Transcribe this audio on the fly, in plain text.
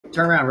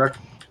Turn around, Rook.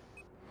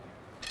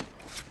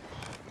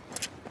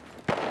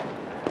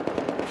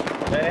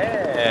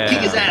 Yeah. Kick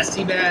his ass,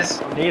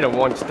 T-Bass. Need a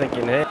one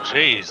stinking hit.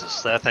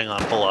 Jesus, that thing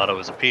on full auto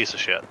is a piece of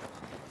shit.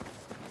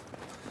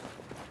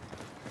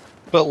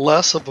 But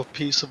less of a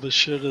piece of a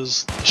shit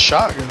is the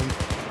shotgun.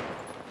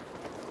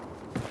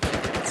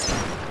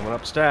 Coming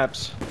up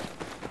steps.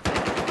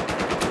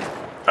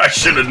 I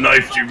should have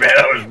knifed you, man.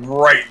 I was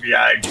right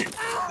behind you.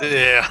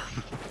 Yeah.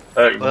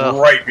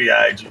 Right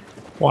behind you.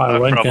 Why? I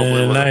When probably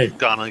can would I? have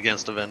gone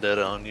against a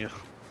vendetta on you.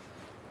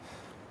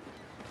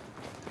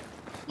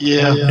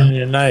 Yeah. Can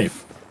you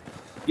knife?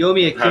 You owe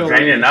me a kill. How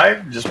can you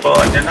knife? Just pull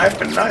out your knife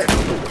and knife.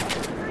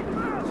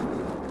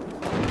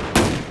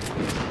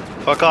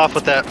 Fuck off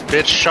with that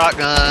bitch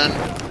shotgun.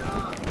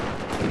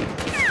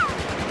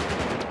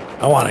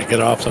 I want to get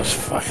off this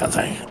fucking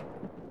thing.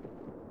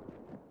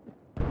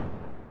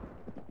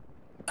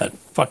 That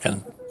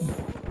fucking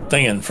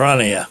thing in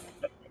front of you.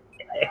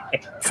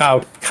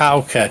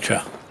 Cow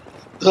catcher.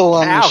 Still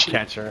on the Cow shield.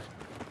 catcher.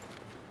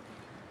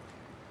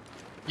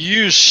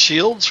 You use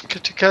shields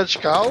to catch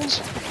cows?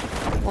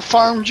 What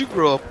farm did you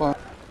grow up on?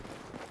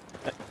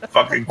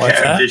 Fucking What's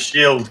that? the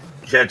shield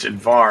catching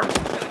farm.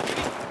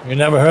 You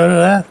never heard of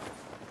that?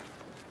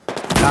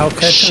 Cow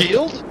catcher?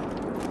 Shield?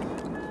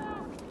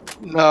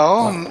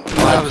 No, I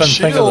not a couldn't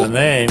think of the shield.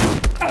 name.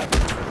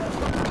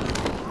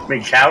 I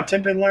mean, cow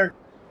tipping lure?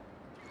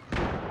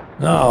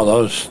 No,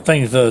 those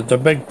things, the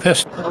big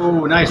pistol.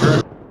 Oh, nice,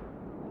 Rook.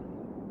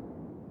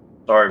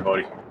 Sorry,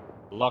 buddy.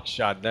 Luck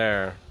shot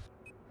there.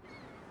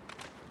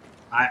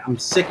 I'm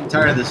sick and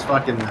tired of this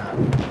fucking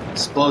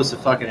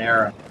explosive fucking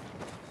arrow.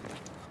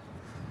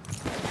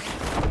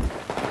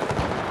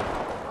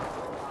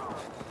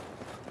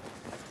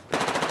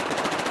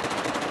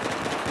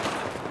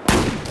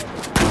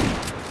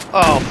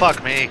 Oh,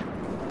 fuck me.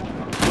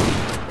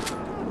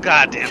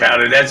 God damn it.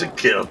 Counted as a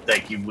kill.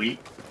 Thank you, Wheat.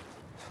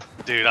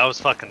 Dude, I was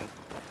fucking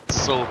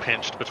so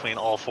pinched between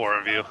all four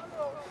of you.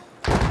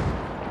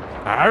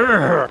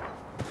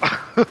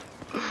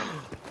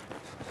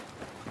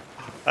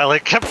 I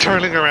like kept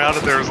turning around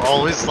and there was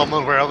always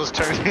someone where I was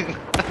turning.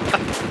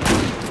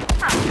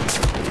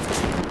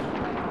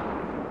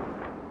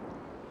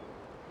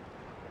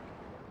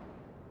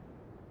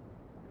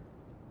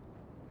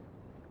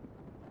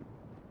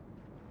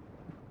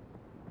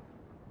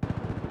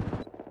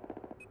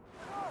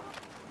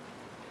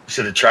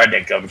 Should have tried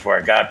that gun before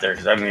I got there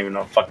because I didn't even know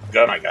what fucking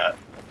gun I got.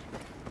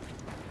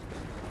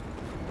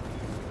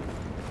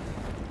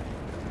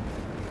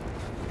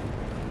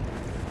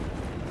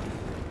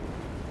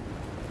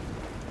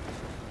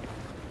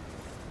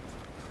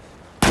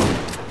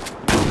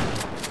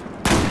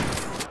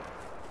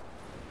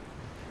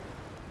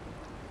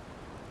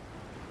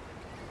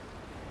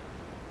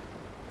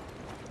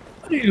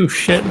 Are you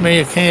shitting me?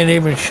 You can't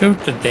even shoot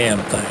the damn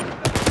thing.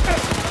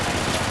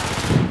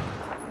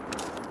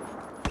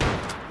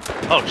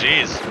 Oh,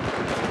 jeez.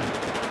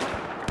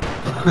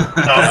 What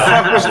the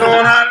fuck was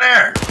going on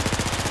there?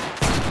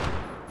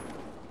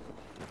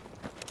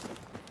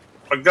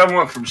 My gun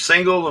went from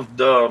single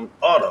to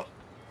auto.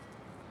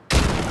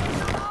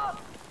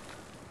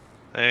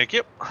 Thank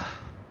you.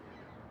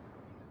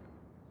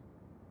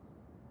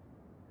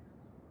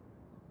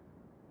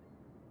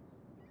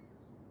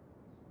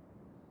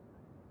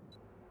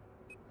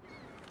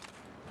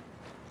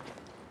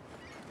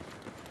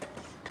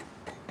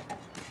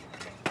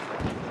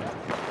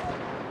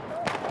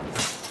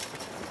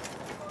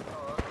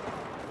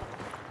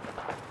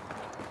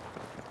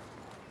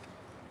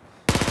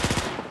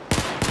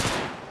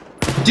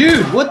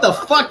 Dude, what the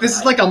fuck? This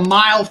is like a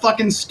mile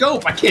fucking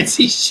scope. I can't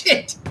see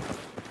shit.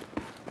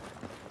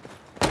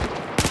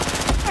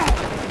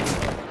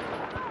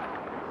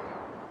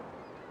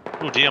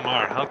 Ooh,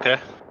 DMR, okay.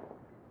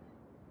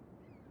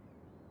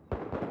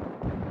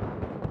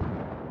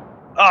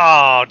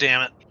 Oh,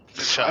 damn it.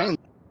 Good shot.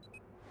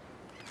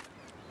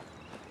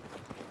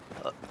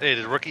 Hey,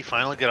 did Rookie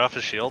finally get off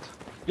his shield?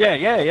 Yeah.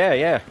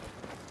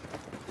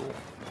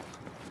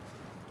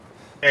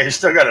 Hey, he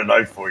still got a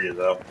knife for you,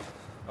 though.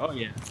 Oh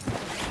yeah.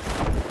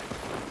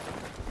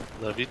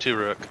 Love you too,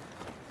 Rook.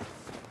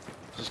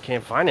 Just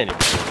can't find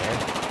anybody, man.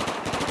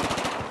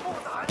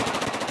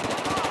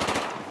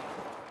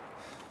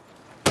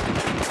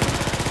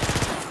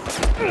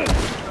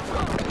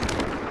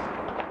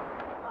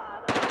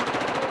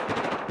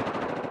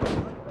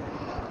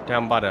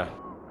 Down by the...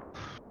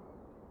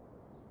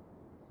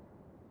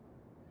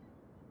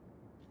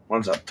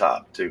 One's up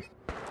top, too.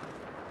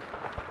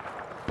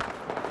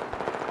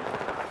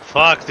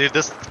 Fuck, dude,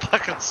 this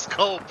fucking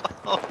scope.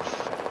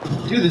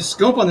 Dude, the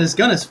scope on this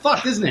gun is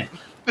fucked, isn't it?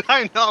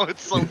 I know,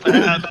 it's so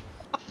bad.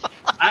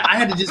 I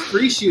had to just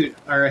free shoot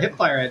or hip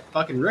fire at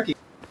fucking Rookie.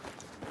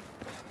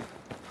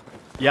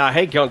 Yeah, I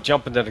hate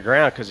jumping to the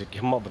ground because it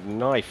come up with a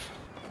knife.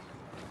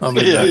 I'll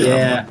be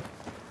Yeah. back.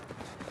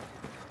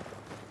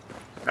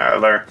 Yeah.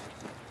 Alright, there.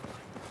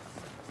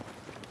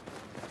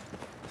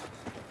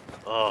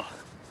 Oh,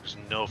 there's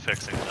no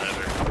fixing it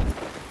either.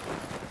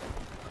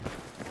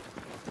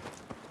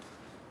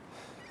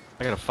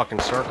 I got a fucking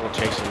circle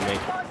chasing me.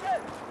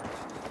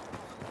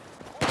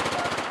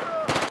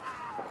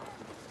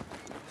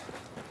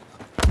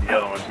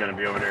 was gonna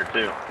be over there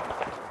too.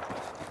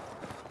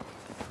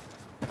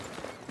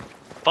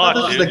 I thought Fuck,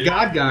 this was dude. the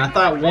God gun. I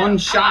thought one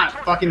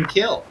shot fucking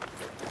kill.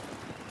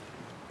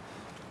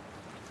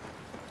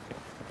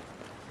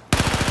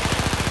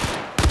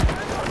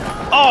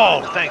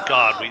 Oh, thank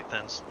God, wheat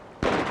thins.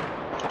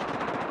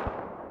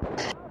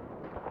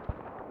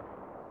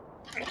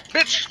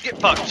 Bitch, get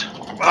fucked.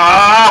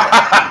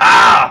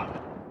 Ah!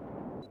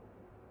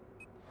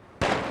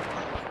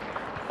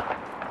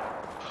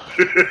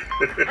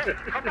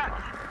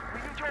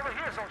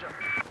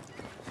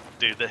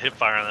 Dude, the hip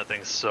fire on that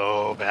thing's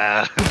so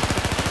bad.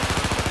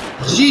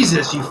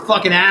 Jesus, you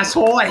fucking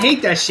asshole. I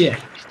hate that shit.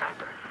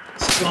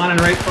 Spawning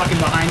right fucking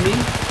behind me.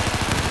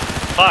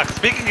 Fuck,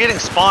 speaking of getting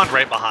spawned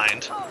right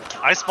behind,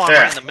 I spawned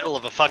Yeah. right in the middle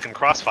of a fucking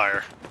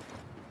crossfire.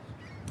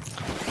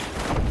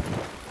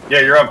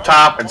 Yeah, you're up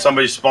top and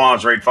somebody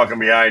spawns right fucking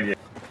behind you.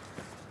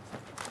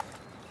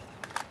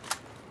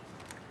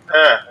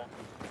 Yeah.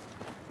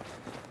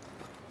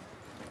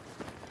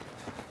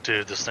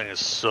 Dude, this thing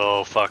is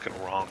so fucking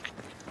wrong.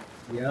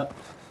 Yep.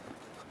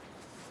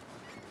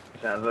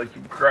 Sounds like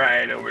you're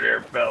crying over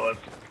there, fellas.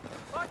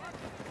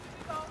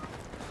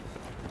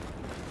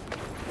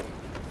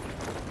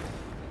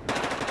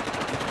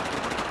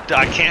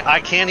 I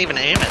can't even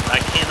aim it. I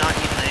cannot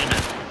even aim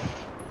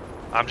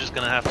it. I'm just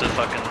gonna have to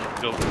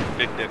fucking go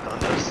big dick on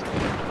this.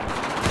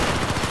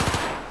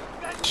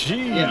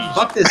 Jeez. Yeah,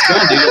 fuck this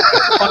gun, dude.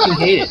 I fucking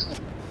hate it.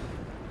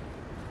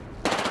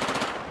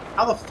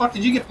 How the fuck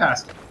did you get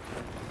past it?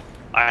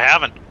 I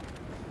haven't.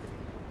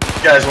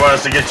 You guys want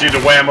us to get you the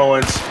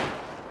whamolence?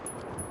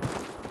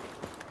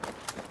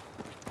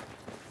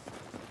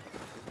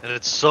 And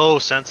it's so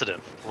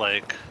sensitive.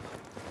 Like,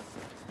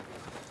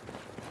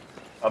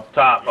 Up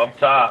top, up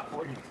top.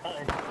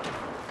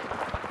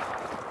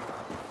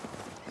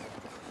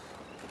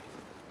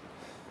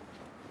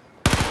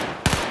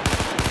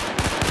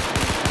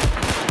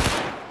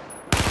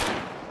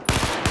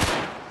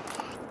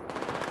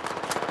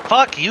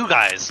 fuck you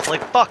guys.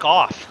 Like, fuck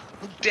off.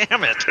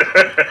 Damn it.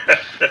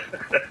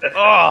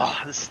 Oh,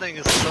 this thing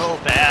is so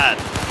bad.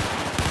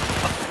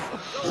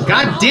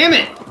 God damn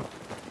it!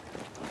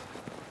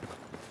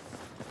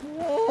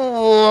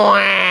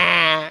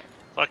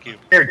 Fuck you.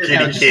 Here, kitty,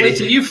 Yeah, just wait till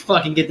kitty. you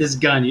fucking get this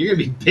gun. You're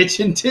gonna be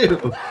bitching too.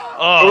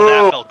 Oh,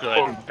 that felt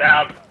good.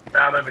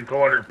 Down in the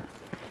corner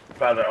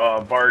by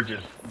the barges,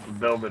 the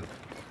building.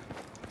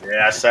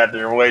 Yeah, I sat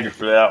there and waited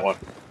for that one.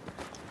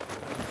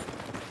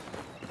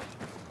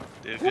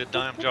 Did a good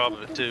damn job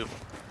of it, too.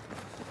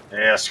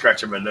 Yeah,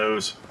 scratching my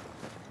nose.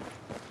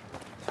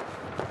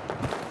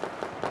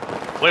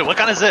 Wait, what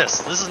gun is this?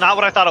 This is not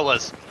what I thought it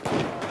was.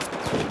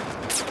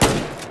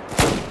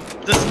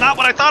 This is not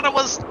what I thought it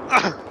was.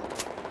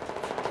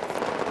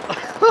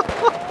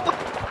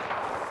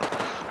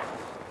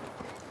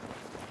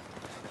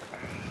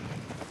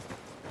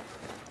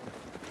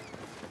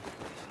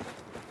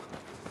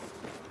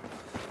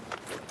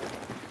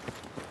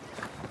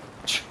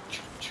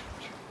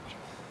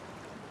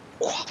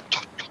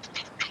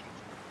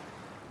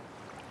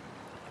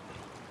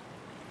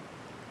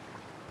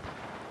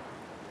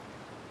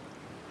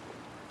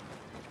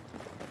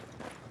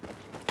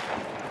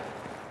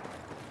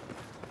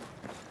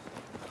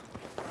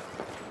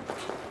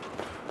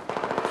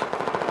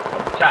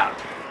 Top.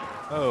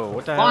 Oh,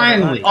 what the hell?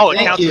 Finally. Oh, it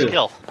Thank counts as you. a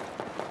kill.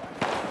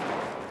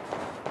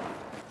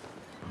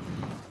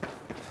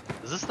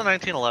 Is this the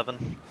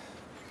 1911?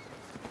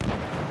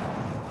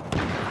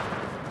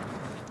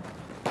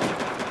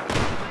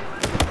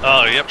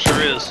 Oh, yep,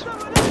 sure is.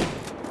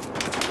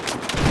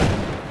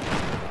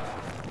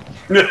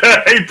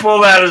 He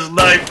pulled out his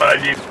knife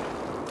on you.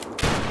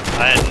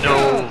 I had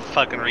no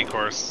fucking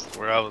recourse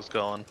where I was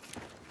going.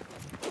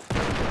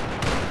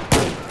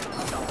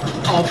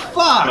 Oh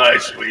fuck!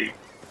 Nice, sweet.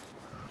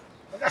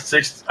 I got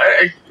six.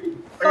 I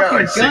got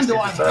like Fucking gun 60 do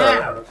I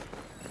have?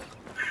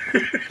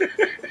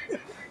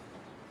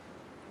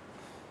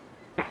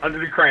 Under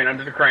the crane,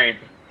 under the crane.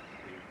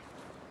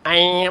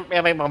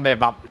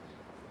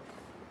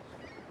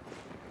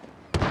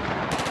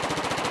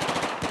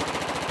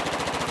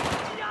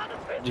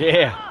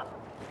 Yeah.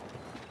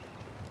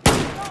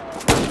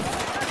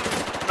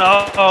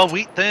 Oh,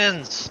 wheat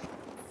thins.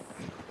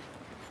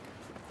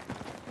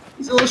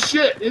 He's a little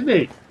shit, isn't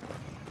he?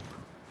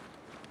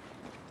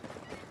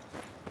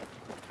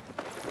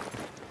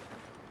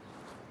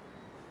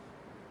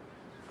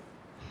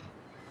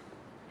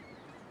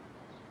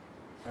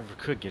 Never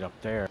could get up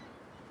there.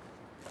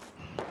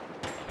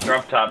 They're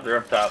up top, they're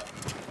up top.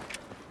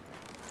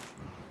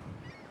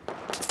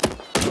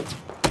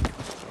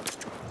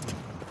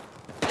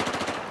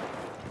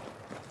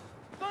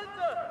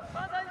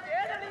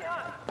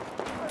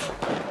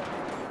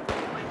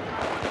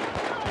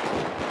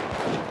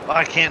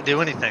 I can't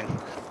do anything.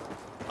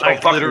 Oh, I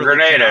fucking literally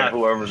grenade at cannot.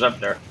 whoever's up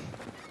there.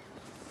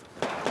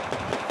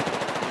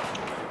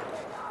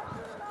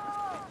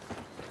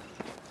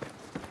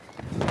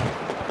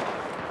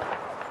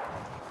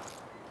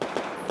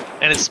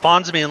 And it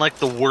spawns me in like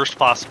the worst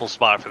possible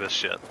spot for this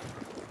shit.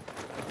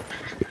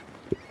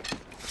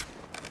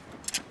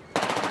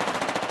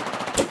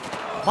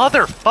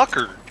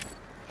 Motherfucker!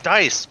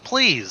 Dice,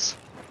 please.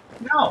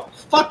 No,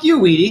 fuck you,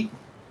 Weedy.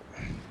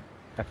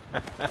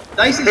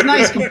 Dice is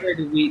nice compared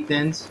to Wheat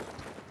Thins.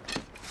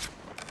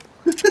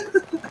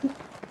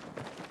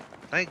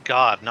 Thank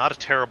God, not a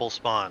terrible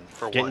spawn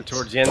for Getting once.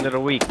 towards the end of the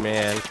week,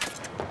 man.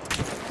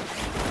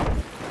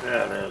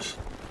 Yeah, it is.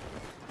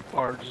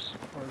 Barges.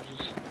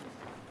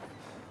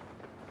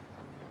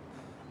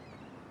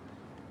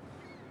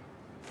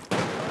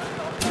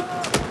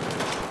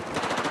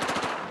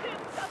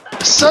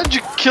 You said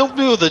you killed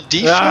me with a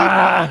defib?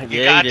 Ah,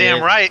 You yeah, goddamn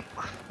did. right.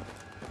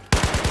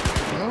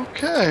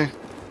 Okay.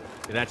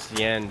 That's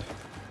the end.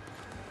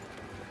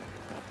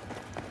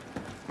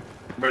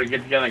 Better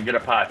get together and get a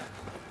pot.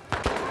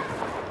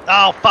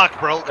 Oh fuck,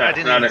 bro! I That's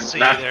didn't not even a- see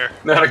not- you there.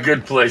 Not a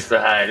good place to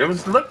hide. It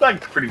looked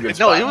like a pretty good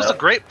No, spot. it was though. a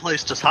great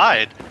place to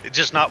hide. It's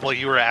just not while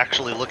you were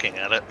actually looking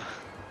at it.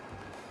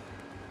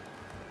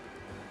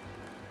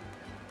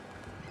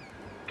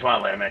 Come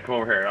on, Landman, come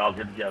over here and I'll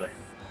get together.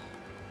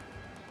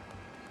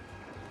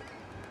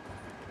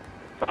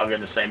 I'll get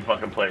in the same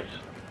fucking place.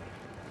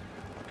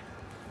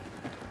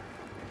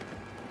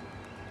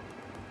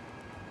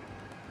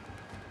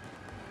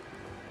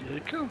 Here you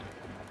go.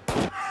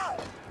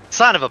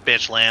 Son of a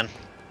bitch, Lan.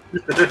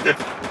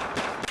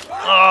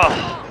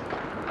 Oh,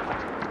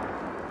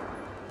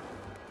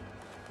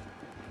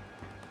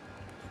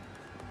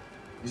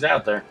 He's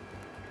out there.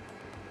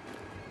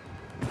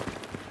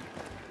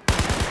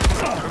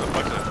 where the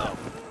fuck did it go?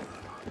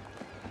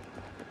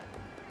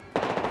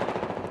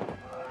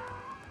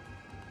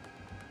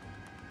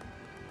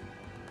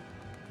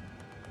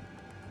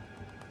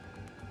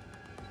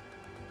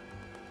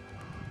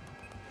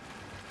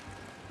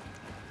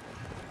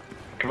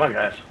 Come on,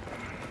 guys.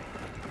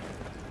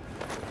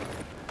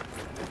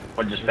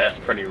 One just passed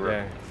in front of your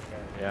Yeah, room.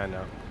 yeah, I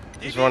know.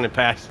 He's running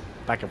past,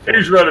 back and forth.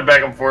 He's running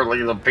back and forth like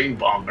he's a ping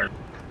ponger.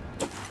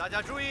 大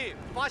家注意，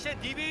发现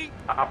敌兵！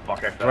 Ah,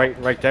 fuck, I fell.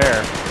 Right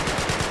there.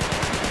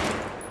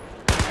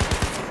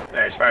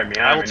 Yeah, he's probably I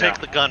behind will me take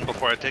now. the gun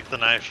before I take the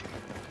knife.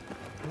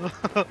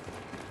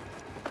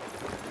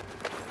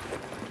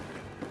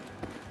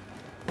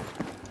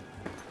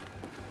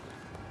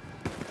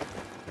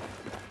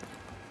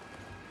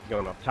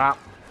 Going up top.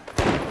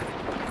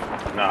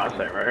 No, I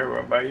say right here.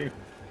 What about you?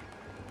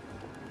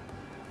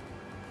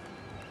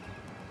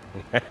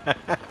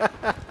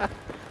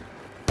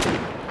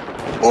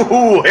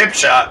 Ooh, hip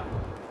shot.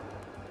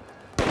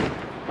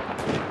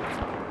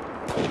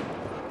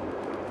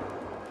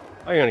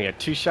 Oh, you're gonna get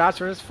 2 shots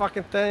for this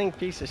fucking thing,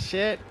 piece of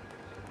shit.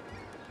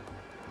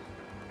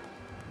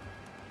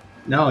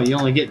 No, you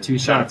only get 2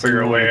 Trying to shots.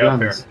 figure in a one of way the up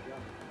guns. here.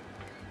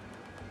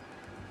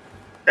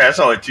 Yeah, that's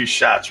only 2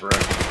 shots,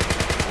 right?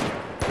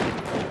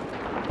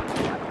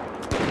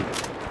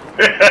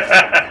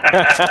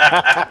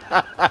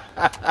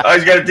 Oh,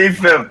 he's got a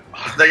defib.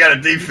 They got a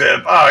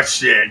defib. Oh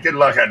shit! Good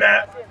luck on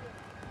that.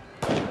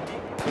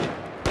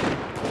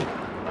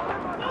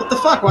 What the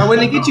fuck? Why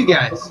wouldn't it get you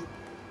guys?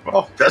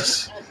 Oh, that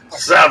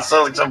sounds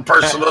like some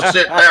personal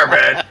shit there,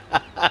 man.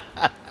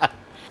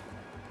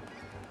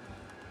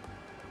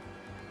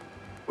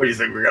 What do you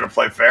think? We're gonna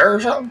play fair or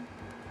something?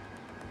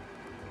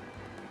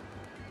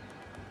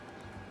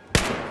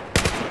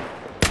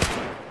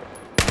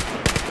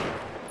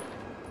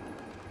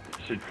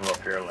 Should come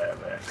up here, lab,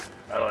 man.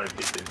 I don't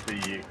think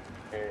they see you.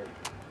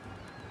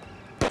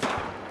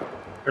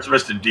 There's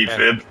Mr.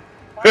 Defib.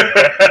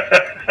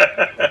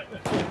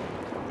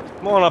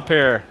 Come on up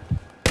here.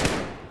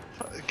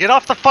 Get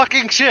off the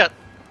fucking shit!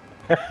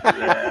 You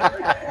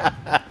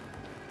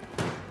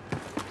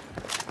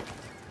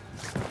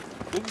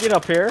can get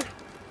up here.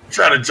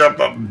 Trying to jump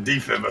up and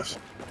defib us.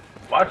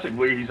 Watch it,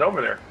 Lee. He's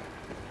over there.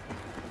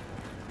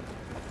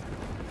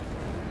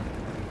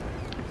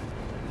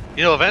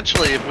 You know,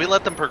 eventually, if we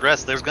let them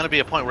progress, there's going to be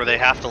a point where they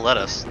have to let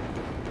us.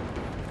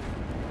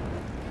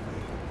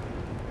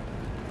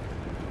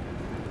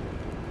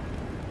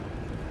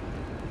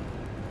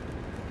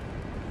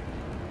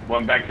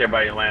 One back there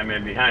by your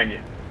landman behind you.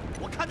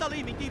 我看到了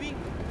一名敌兵。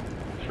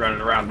 He's running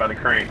around by the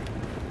crane.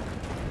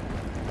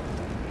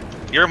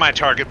 You're my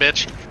target,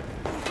 bitch.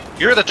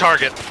 You're the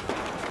target.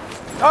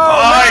 Oh,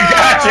 I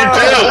got you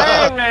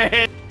too!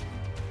 Man.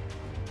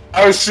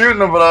 I was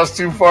shooting him, but I was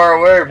too far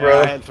away, Yeah, I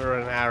bro. had to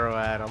throw an arrow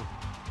at him.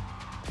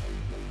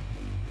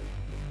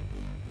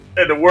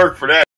 Had to work for that.